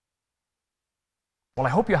Well, I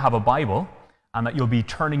hope you have a Bible and that you'll be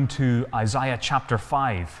turning to Isaiah chapter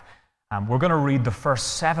 5. We're going to read the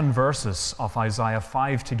first 7 verses of Isaiah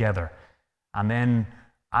 5 together. And then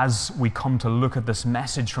as we come to look at this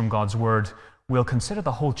message from God's Word, we'll consider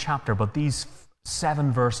the whole chapter, but these 7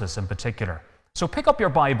 verses in particular. So pick up your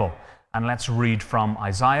Bible and let's read from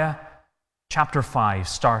Isaiah chapter 5,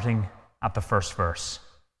 starting at the first verse.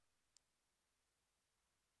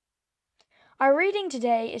 Our reading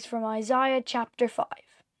today is from Isaiah chapter 5.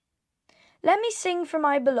 Let me sing for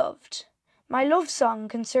my beloved, my love song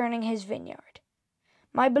concerning his vineyard.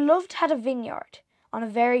 My beloved had a vineyard on a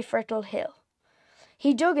very fertile hill.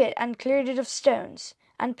 He dug it and cleared it of stones,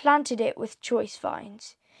 and planted it with choice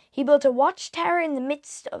vines. He built a watchtower in the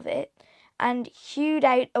midst of it, and hewed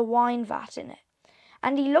out a wine vat in it.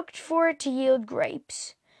 And he looked for it to yield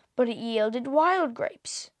grapes, but it yielded wild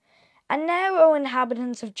grapes. And now, O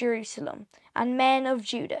inhabitants of Jerusalem, and men of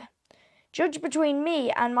Judah, judge between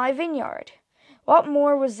me and my vineyard. What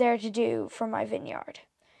more was there to do for my vineyard,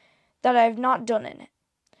 that I have not done in it?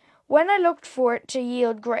 When I looked for it to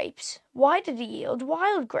yield grapes, why did it yield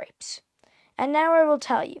wild grapes? And now I will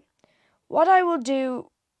tell you what I will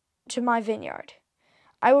do to my vineyard.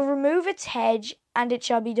 I will remove its hedge, and it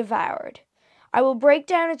shall be devoured. I will break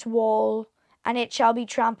down its wall, and it shall be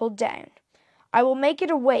trampled down. I will make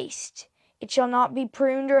it a waste, it shall not be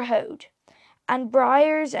pruned or hoed, and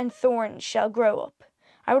briars and thorns shall grow up.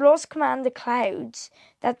 I will also command the clouds,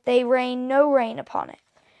 that they rain no rain upon it.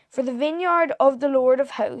 For the vineyard of the Lord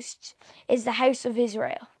of hosts is the house of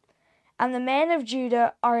Israel, and the men of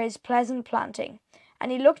Judah are his pleasant planting. And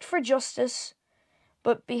he looked for justice,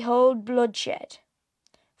 but behold bloodshed;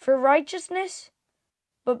 for righteousness,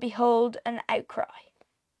 but behold an outcry.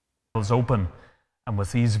 It's open, and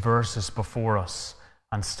with these verses before us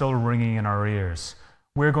and still ringing in our ears,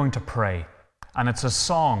 we're going to pray. And it's a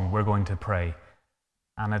song we're going to pray.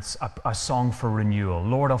 And it's a song for renewal.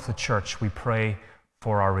 Lord of the church, we pray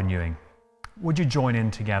for our renewing. Would you join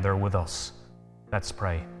in together with us? Let's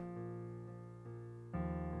pray.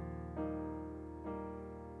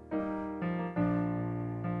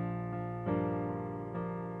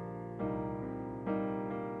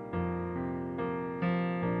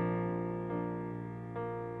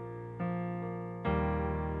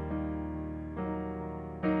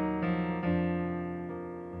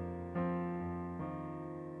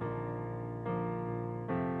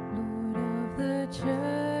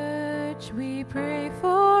 Church, we pray for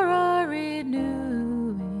our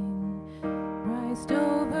renewing. Christ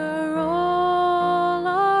over all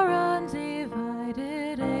our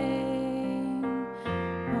undivided aim.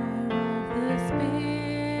 Fire of the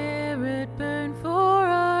Spirit burn for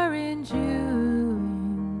our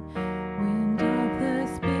enduing. Wind of the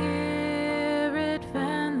Spirit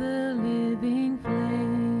fan the living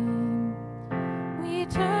flame. We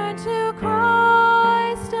turn to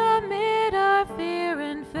Christ amid our fear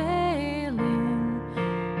and failing.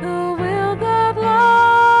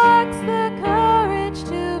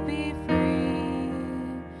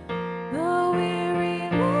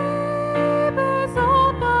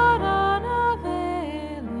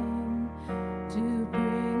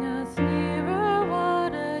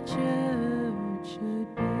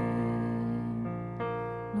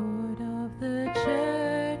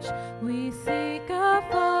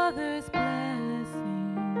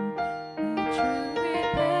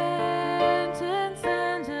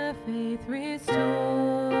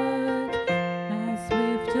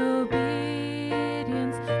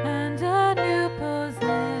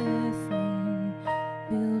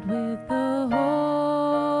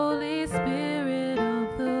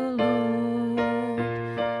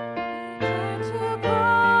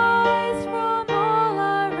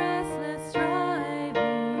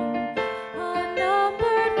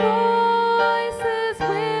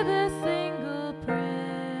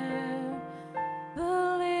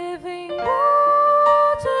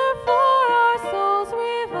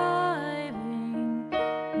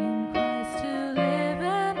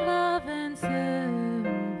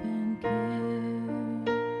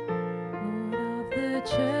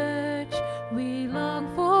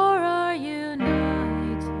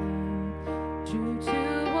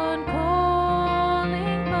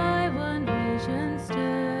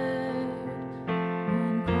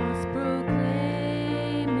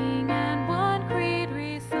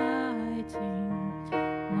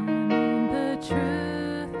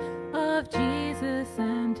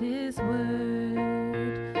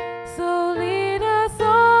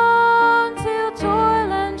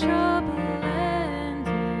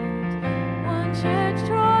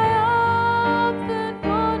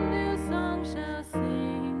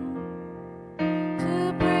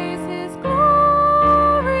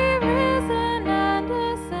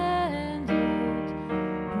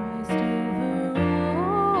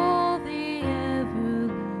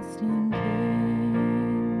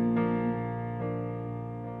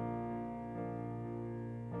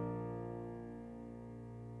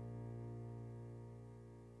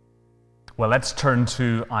 Well, let's turn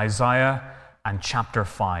to Isaiah and chapter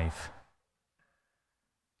 5.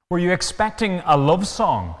 Were you expecting a love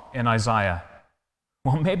song in Isaiah?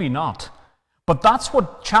 Well, maybe not. But that's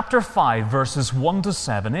what chapter 5, verses 1 to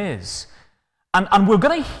 7 is. And we're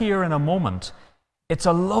going to hear in a moment, it's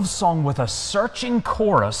a love song with a searching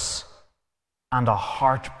chorus and a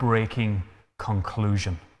heartbreaking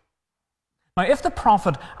conclusion. Now, if the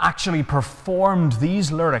prophet actually performed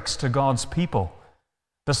these lyrics to God's people,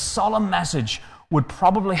 the solemn message would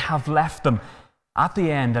probably have left them at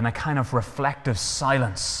the end in a kind of reflective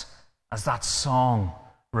silence as that song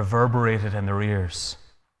reverberated in their ears.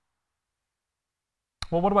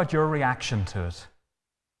 Well, what about your reaction to it?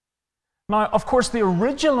 Now, of course, the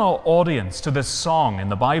original audience to this song in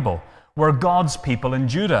the Bible were God's people in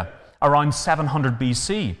Judah around 700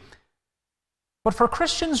 BC. But for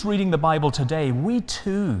Christians reading the Bible today, we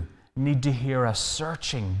too need to hear a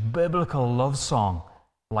searching biblical love song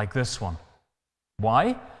like this one.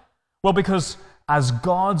 Why? Well, because as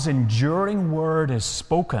God's enduring word is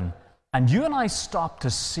spoken, and you and I stop to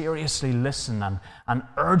seriously listen and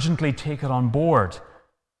urgently take it on board,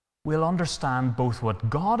 we'll understand both what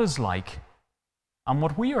God is like and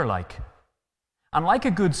what we are like. And like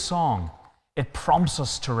a good song, it prompts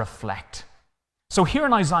us to reflect. So here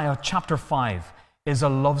in Isaiah chapter 5 is a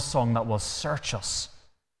love song that will search us,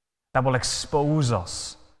 that will expose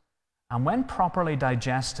us, and when properly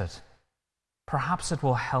digested, perhaps it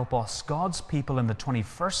will help us, God's people in the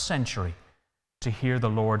 21st century, to hear the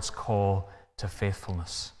Lord's call to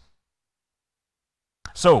faithfulness.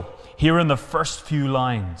 So, here in the first few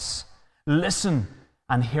lines, listen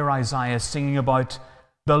and hear Isaiah singing about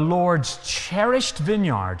the Lord's cherished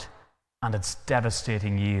vineyard and its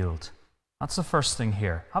devastating yield. That's the first thing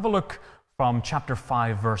here. Have a look from chapter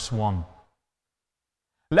 5, verse 1.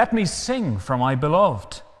 Let me sing for my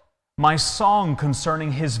beloved, my song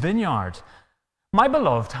concerning his vineyard. My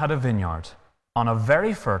beloved had a vineyard on a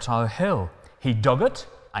very fertile hill. He dug it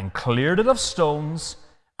and cleared it of stones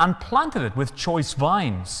and planted it with choice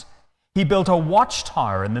vines. He built a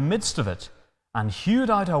watchtower in the midst of it and hewed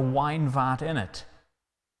out a wine vat in it.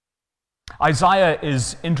 Isaiah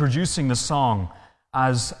is introducing the song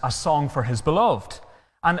as a song for his beloved.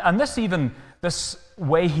 And this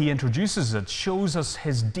way he introduces it shows us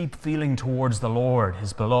his deep feeling towards the Lord,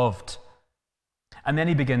 his beloved. And then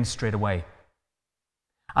he begins straight away.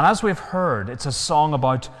 And as we've heard, it's a song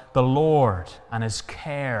about the Lord and his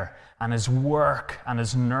care and his work and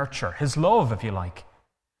his nurture, his love, if you like,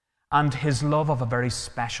 and his love of a very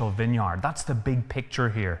special vineyard. That's the big picture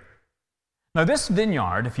here. Now, this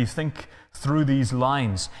vineyard, if you think through these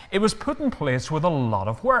lines, it was put in place with a lot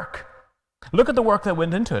of work. Look at the work that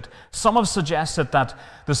went into it. Some have suggested that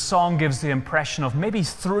the song gives the impression of maybe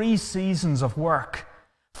 3 seasons of work.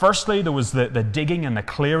 Firstly, there was the digging and the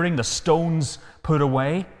clearing, the stones put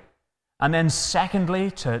away. And then secondly,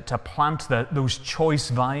 to plant those choice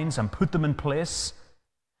vines and put them in place.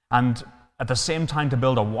 And at the same time to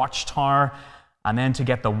build a watchtower, and then to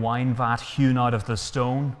get the wine vat hewn out of the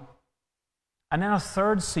stone. And then a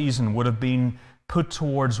third season would have been put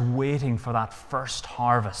towards waiting for that first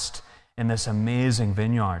harvest in this amazing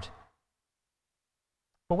vineyard.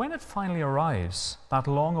 But when it finally arrives, that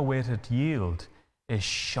long-awaited yield is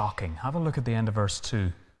shocking. Have a look at the end of verse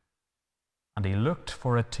 2. And he looked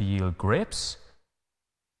for it to yield grapes,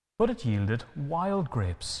 but it yielded wild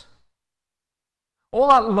grapes. All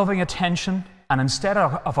that loving attention, and instead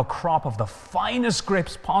of a crop of the finest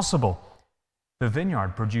grapes possible, the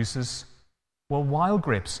vineyard produces, well, wild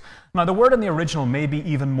grapes. Now, the word in the original may be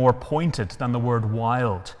even more pointed than the word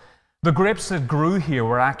wild. The grapes that grew here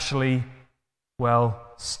were actually,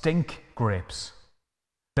 well, stink grapes.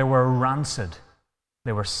 They were rancid.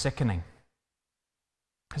 They were sickening.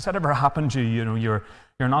 Has that ever happened to you? You're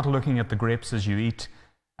not looking at the grapes as you eat,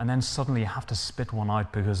 and then suddenly you have to spit one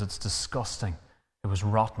out because it's disgusting. It was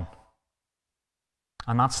rotten.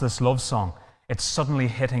 And that's this love song. It's suddenly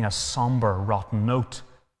hitting a somber, rotten note.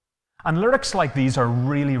 And lyrics like these are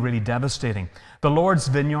really, really devastating. The Lord's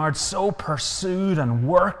vineyard, so pursued and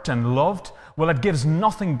worked and loved, well, it gives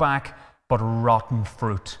nothing back but rotten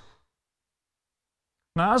fruit.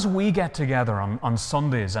 Now, as we get together on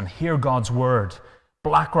Sundays and hear God's word,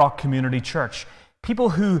 Blackrock Community Church, people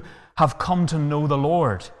who have come to know the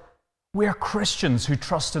Lord, we are Christians who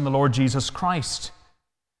trust in the Lord Jesus Christ.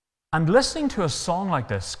 And listening to a song like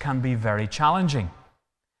this can be very challenging.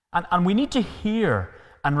 And we need to hear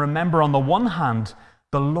and remember, on the one hand,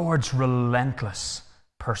 the Lord's relentless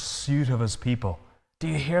pursuit of his people. Do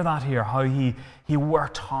you hear that here? How he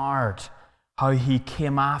worked hard, how he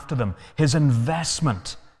came after them, his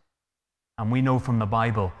investment. And we know from the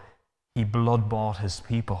Bible, he blood-bought his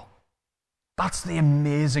people. That's the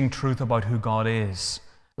amazing truth about who God is.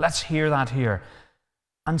 Let's hear that here.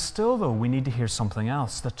 And still, though, we need to hear something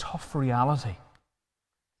else, the tough reality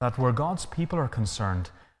that where God's people are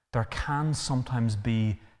concerned, there can sometimes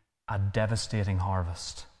be a devastating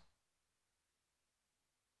harvest.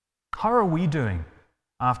 How are we doing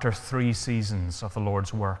after 3 seasons of the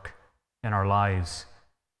Lord's work in our lives,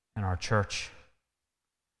 in our church?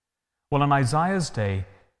 Well, in Isaiah's day,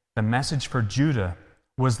 the message for Judah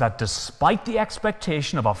was that despite the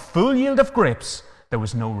expectation of a full yield of grapes, there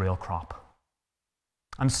was no real crop.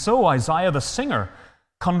 And so Isaiah the singer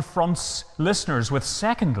confronts listeners with,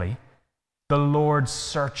 secondly, the Lord's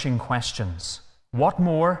searching questions. What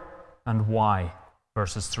more and why?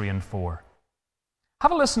 Verses 3 and 4.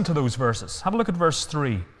 Have a listen to those verses. Have a look at verse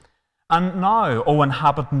 3. And now, O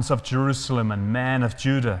inhabitants of Jerusalem and men of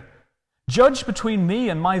Judah, judge between me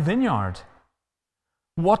and my vineyard.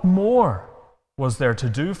 What more was there to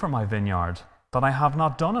do for my vineyard that I have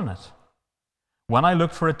not done in it? When I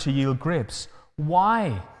looked for it to yield grapes,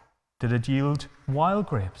 why did it yield wild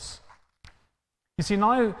grapes? You see,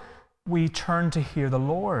 now we turn to hear the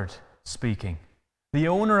Lord speaking, the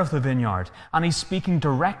owner of the vineyard, and he's speaking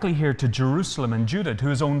directly here to Jerusalem and Judah, to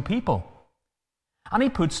his own people. And he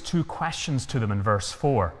puts 2 questions to them in verse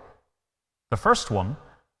 4. The first one,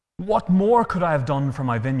 what more could I have done for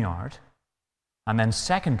my vineyard? And then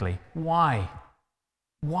secondly, why?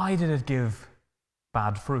 Why did it give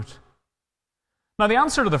bad fruit? Now, the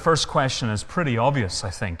answer to the first question is pretty obvious,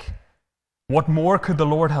 I think. What more could the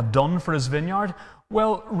Lord have done for his vineyard?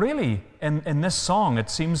 Well, really, in this song,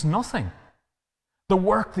 it seems nothing. The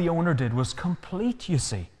work the owner did was complete, you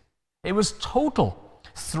see. It was total.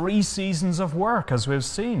 3 seasons of work, as we've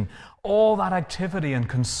seen. All that activity and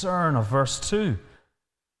concern of verse 2.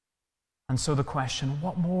 And so the question,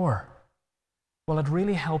 what more? Well, it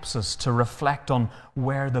really helps us to reflect on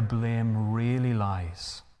where the blame really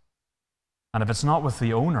lies. And if it's not with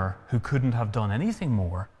the owner, who couldn't have done anything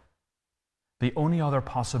more, the only other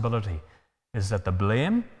possibility is that the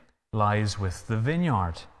blame lies with the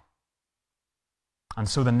vineyard. And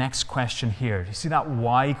so the next question here, do you see that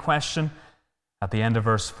why question at the end of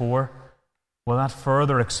verse 4? Well, that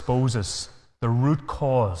further exposes the root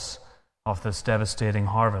cause of this devastating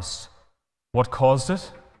harvest. What caused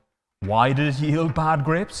it? Why did it yield bad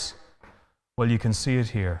grapes? Well, you can see it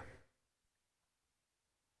here.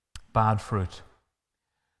 Bad fruit.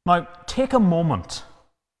 Now, take a moment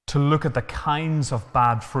to look at the kinds of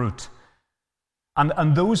bad fruit.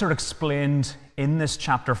 And those are explained in this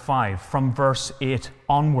chapter 5 from verse 8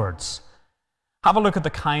 onwards. Have a look at the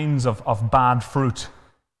kinds of bad fruit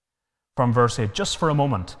from verse 8, just for a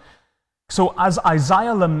moment. So as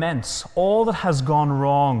Isaiah laments all that has gone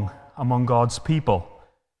wrong among God's people,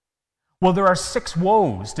 well, there are 6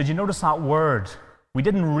 woes. Did you notice that word? We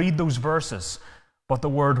didn't read those verses, but the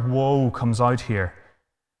word woe comes out here.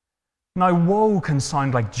 Now, woe can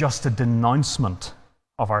sound like just a denouncement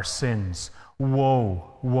of our sins.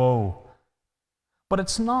 Woe, woe. But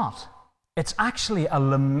it's not. It's actually a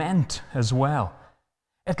lament as well.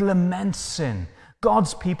 It laments sin.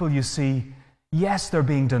 God's people, you see, yes, they're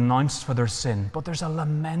being denounced for their sin, but there's a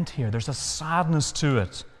lament here. There's a sadness to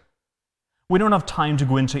it. We don't have time to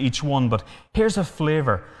go into each one, but here's a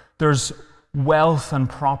flavor. There's wealth and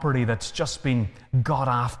property that's just been got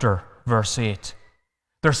after, verse 8.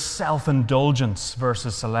 There's self-indulgence,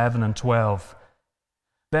 verses 11 and 12.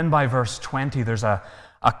 Then by verse 20, there's a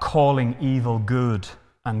calling evil good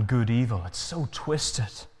and good evil. It's so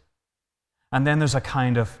twisted. And then there's a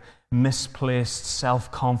kind of misplaced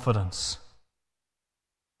self-confidence.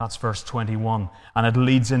 That's verse 21. And it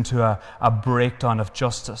leads into a breakdown of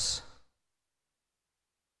justice.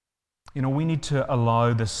 You know, we need to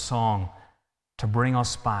allow this song to bring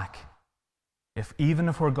us back, even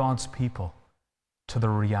if we're God's people, to the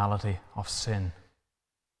reality of sin.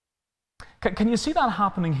 Can you see that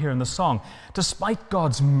happening here in the song? Despite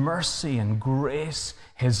God's mercy and grace,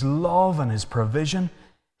 His love and His provision,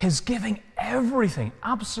 His giving everything,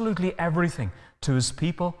 absolutely everything, to His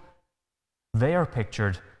people, they are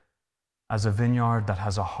pictured as a vineyard that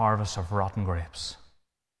has a harvest of rotten grapes.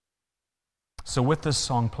 So with this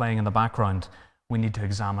song playing in the background, we need to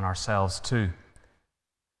examine ourselves too.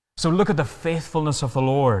 So look at the faithfulness of the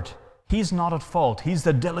Lord. He's not at fault. He's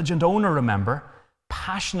the diligent owner, remember,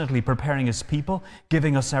 passionately preparing His people,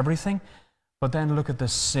 giving us everything. But then look at the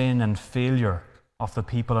sin and failure of the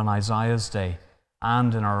people in Isaiah's day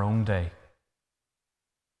and in our own day.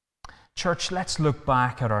 Church, let's look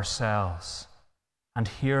back at ourselves and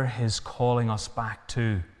hear His calling us back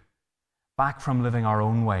too, back from living our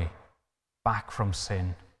own way, back from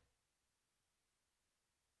sin.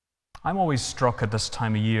 I'm always struck at this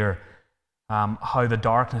time of year how the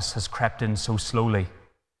darkness has crept in so slowly.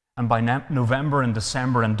 And by November and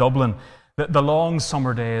December in Dublin, the long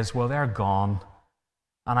summer days, well, they're gone.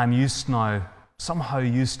 And I'm somehow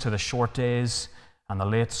used to the short days and the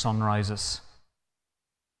late sunrises.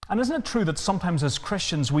 And isn't it true that sometimes as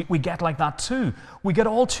Christians we get like that too? We get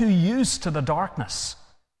all too used to the darkness.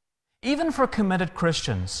 Even for committed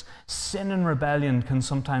Christians, sin and rebellion can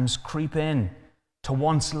sometimes creep in to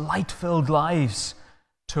once light-filled lives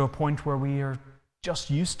to a point where we are just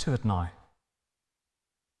used to it now.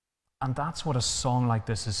 And that's what a song like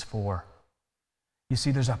this is for. You see,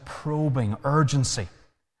 there's a probing urgency.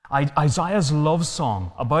 Isaiah's love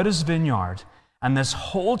song about his vineyard and this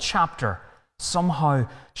whole chapter somehow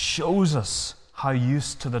shows us how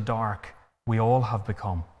used to the dark we all have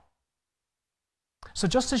become. So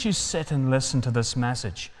just as you sit and listen to this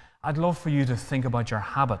message, I'd love for you to think about your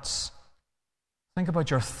habits. Think about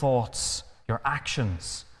your thoughts, your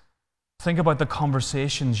actions. Think about the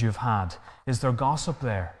conversations you've had. Is there gossip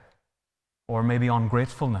there? Or maybe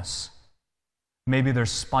ungratefulness? Maybe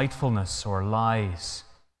there's spitefulness or lies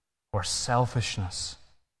or selfishness.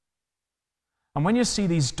 And when you see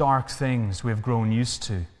these dark things we've grown used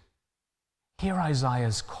to, hear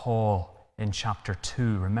Isaiah's call in chapter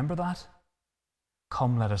 2. Remember that?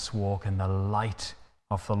 Come, let us walk in the light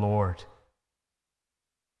of the Lord.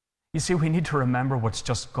 You see, we need to remember what's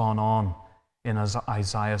just gone on in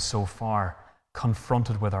Isaiah so far,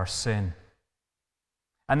 confronted with our sin.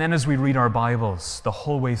 And then as we read our Bibles the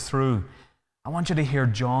whole way through, I want you to hear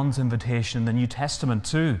John's invitation in the New Testament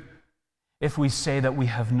too. If we say that we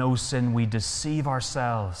have no sin, we deceive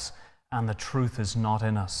ourselves, and the truth is not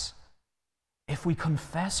in us. If we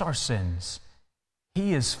confess our sins,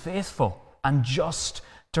 He is faithful and just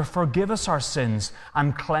to forgive us our sins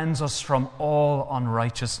and cleanse us from all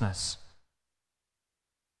unrighteousness.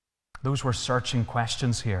 Those were searching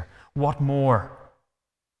questions here. What more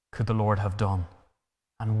could the Lord have done?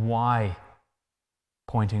 And why?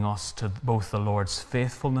 Pointing us to both the Lord's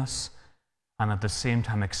faithfulness and at the same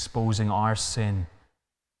time exposing our sin.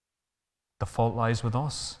 The fault lies with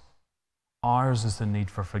us. Ours is the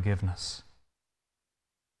need for forgiveness.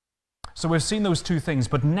 So we've seen those two things,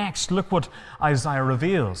 but next, look what Isaiah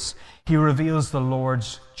reveals. He reveals the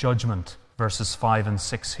Lord's judgment, verses 5 and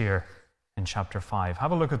 6 here in chapter 5.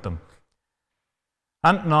 Have a look at them.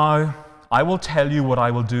 And now I will tell you what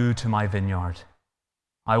I will do to my vineyard.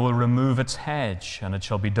 I will remove its hedge, and it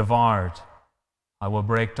shall be devoured. I will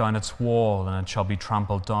break down its wall, and it shall be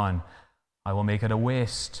trampled down. I will make it a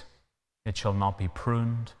waste. It shall not be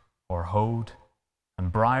pruned or hoed,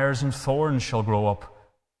 and briars and thorns shall grow up.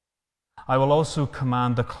 I will also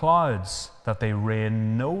command the clouds that they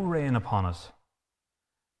rain no rain upon it.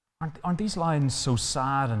 Aren't these lines so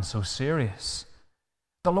sad and so serious?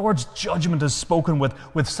 The Lord's judgment is spoken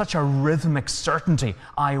with such a rhythmic certainty.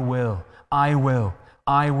 I will, I will,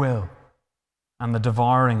 I will. And the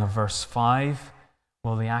devouring of verse 5,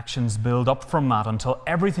 well, the actions build up from that until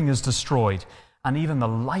everything is destroyed, and even the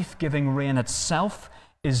life-giving rain itself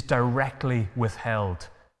is directly withheld.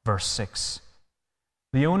 Verse 6.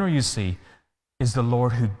 The owner, you see, is the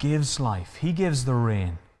Lord who gives life. He gives the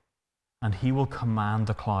rain, and He will command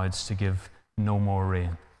the clouds to give no more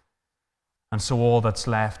rain. And so all that's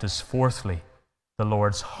left is, fourthly, the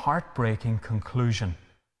Lord's heartbreaking conclusion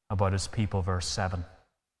about His people, verse 7.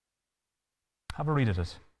 Have a read of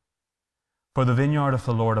it. For the vineyard of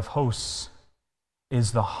the Lord of hosts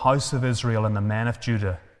is the house of Israel, and the men of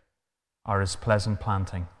Judah are His pleasant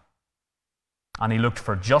planting. And He looked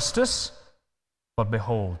for justice, but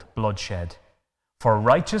behold, bloodshed. For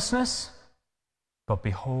righteousness, but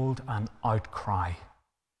behold, an outcry.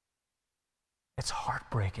 It's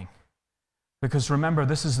heartbreaking. Because remember,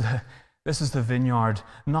 this is the vineyard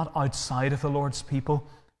not outside of the Lord's people,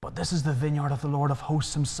 but this is the vineyard of the Lord of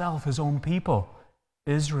hosts Himself, His own people,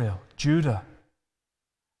 Israel, Judah.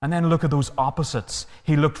 And then look at those opposites.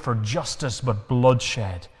 He looked for justice, but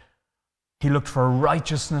bloodshed. He looked for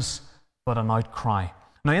righteousness, but an outcry.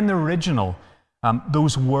 Now in the original,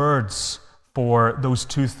 those words for those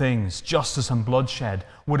two things, justice and bloodshed,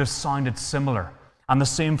 would have sounded similar. And the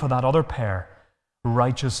same for that other pair,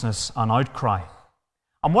 righteousness and outcry.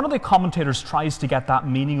 And one of the commentators tries to get that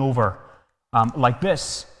meaning over like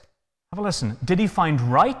this. Have a listen. Did he find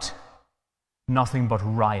right? Nothing but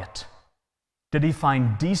riot. Did he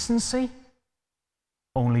find decency?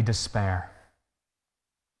 Only despair.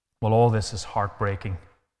 Well, all this is heartbreaking.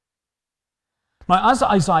 Now, as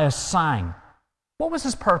Isaiah sang, what was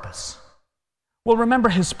his purpose? Well, remember,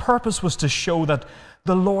 his purpose was to show that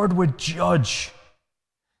the Lord would judge.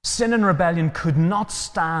 Sin and rebellion could not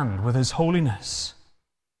stand with His holiness.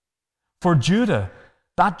 For Judah,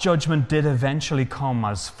 That judgment did eventually come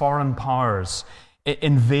as foreign powers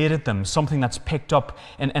invaded them, something that's picked up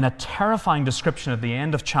in a terrifying description at the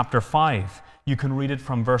end of chapter 5. You can read it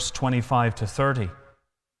from verse 25 to 30.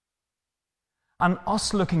 And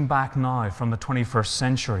us looking back now from the 21st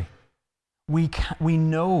century, we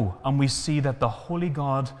know and we see that the Holy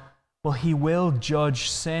God, well, He will judge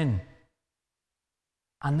sin.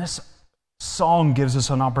 And this song gives us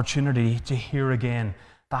an opportunity to hear again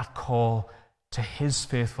that call to His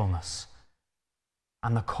faithfulness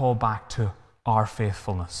and the call back to our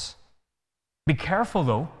faithfulness. Be careful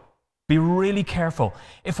though, be really careful.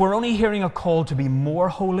 If we're only hearing a call to be more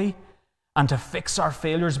holy and to fix our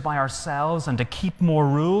failures by ourselves and to keep more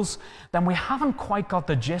rules, then we haven't quite got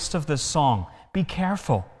the gist of this song. Be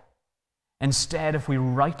careful. Instead, if we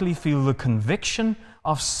rightly feel the conviction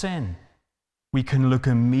of sin, we can look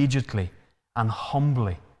immediately and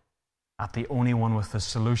humbly at the only one with the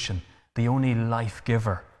solution, the only life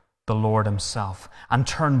giver, the Lord Himself, and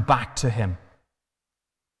turn back to Him.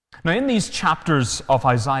 Now, in these chapters of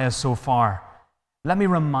Isaiah so far, let me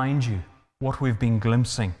remind you what we've been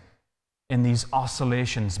glimpsing in these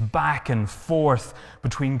oscillations back and forth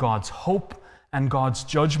between God's hope and God's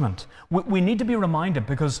judgment. We need to be reminded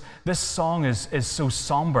because this song is so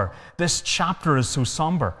somber. This chapter is so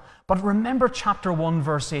somber. But remember chapter 1,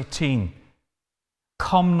 verse 18.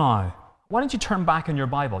 Come now. Why don't you turn back in your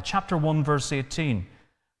Bible? Chapter 1, verse 18.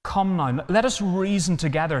 Come now. Let us reason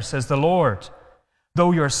together, says the Lord.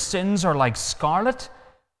 Though your sins are like scarlet,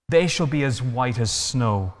 they shall be as white as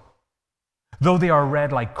snow. Though they are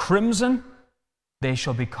red like crimson, they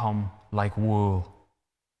shall become like wool.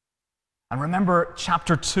 And remember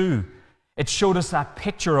chapter 2, it showed us that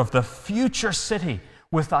picture of the future city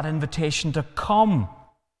with that invitation to come.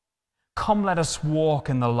 Come, let us walk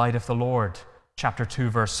in the light of the Lord. Chapter 2,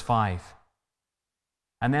 verse 5.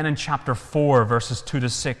 And then in chapter 4, verses 2 to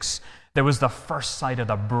 6, there was the first sight of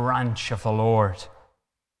the branch of the Lord.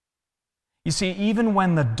 You see, even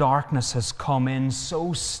when the darkness has come in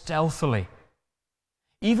so stealthily,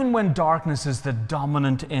 even when darkness is the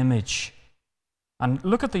dominant image, and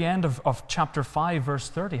look at the end of chapter 5, verse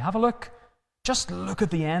 30. Have a look. Just look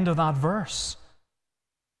at the end of that verse.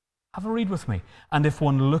 Have a read with me. And if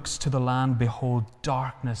one looks to the land, behold,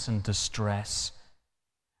 darkness and distress,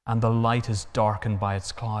 and the light is darkened by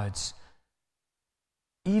its clouds.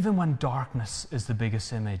 Even when darkness is the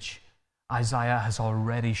biggest image, Isaiah has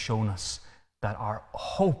already shown us that our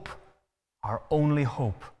hope, our only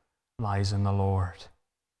hope, lies in the Lord.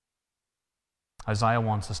 Isaiah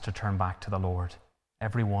wants us to turn back to the Lord,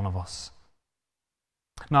 every one of us.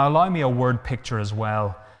 Now, allow me a word picture as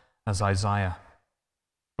well as Isaiah.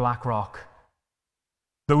 Black rock.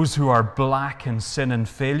 Those who are black in sin and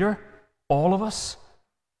failure, all of us,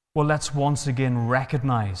 well, let's once again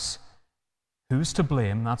recognize who's to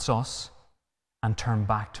blame, that's us, and turn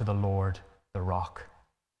back to the Lord, the rock.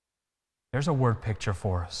 There's a word picture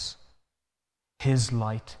for us. His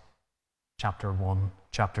light, chapter 1,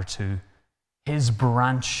 chapter 2, His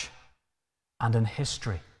branch, and in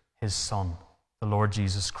history, His Son, the Lord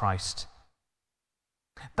Jesus Christ.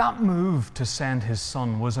 That move to send His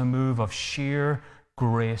Son was a move of sheer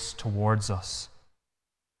grace towards us.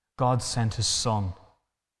 God sent His Son.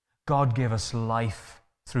 God gave us life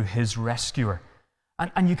through His rescuer.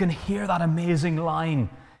 And you can hear that amazing line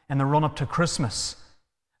in the run-up to Christmas.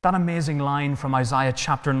 That amazing line from Isaiah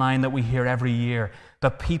chapter 9 that we hear every year. The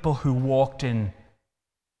people who walked in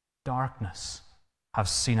darkness have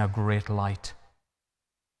seen a great light.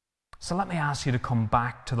 So let me ask you to come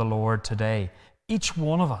back to the Lord today. Each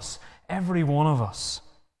one of us, every one of us.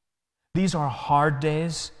 These are hard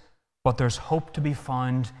days, but there's hope to be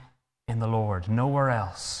found in the Lord, nowhere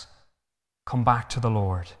else. Come back to the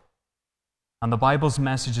Lord. And the Bible's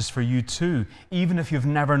message is for you too, even if you've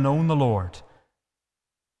never known the Lord.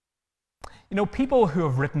 You know, people who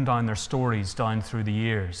have written down their stories down through the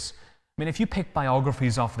years, I mean, if you pick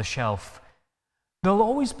biographies off the shelf, there'll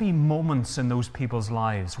always be moments in those people's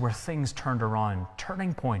lives where things turned around,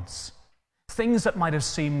 turning points, things that might have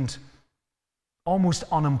seemed almost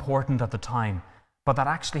unimportant at the time, but that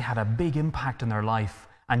actually had a big impact in their life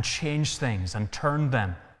and changed things and turned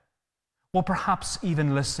them. Well, perhaps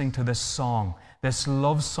even listening to this song, this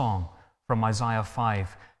love song from Isaiah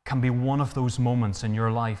 5, can be one of those moments in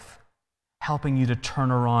your life, helping you to turn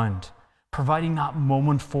around, providing that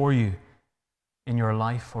moment for you in your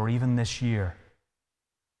life or even this year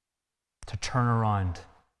to turn around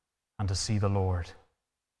and to see the Lord.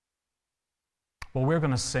 Well, we're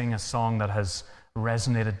going to sing a song that has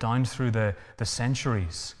resonated down through the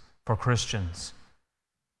centuries for Christians,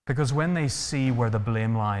 because when they see where the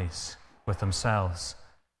blame lies with themselves,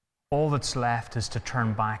 all that's left is to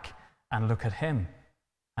turn back and look at him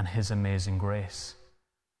and his amazing grace.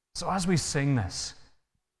 So as we sing this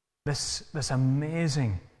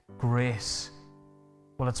amazing grace,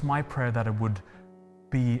 well, it's my prayer that it would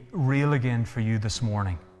be real again for you this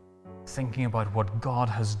morning, thinking about what God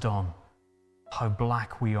has done, how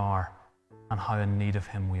black we are, and how in need of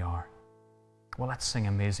him we are. Well, let's sing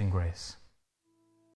Amazing Grace.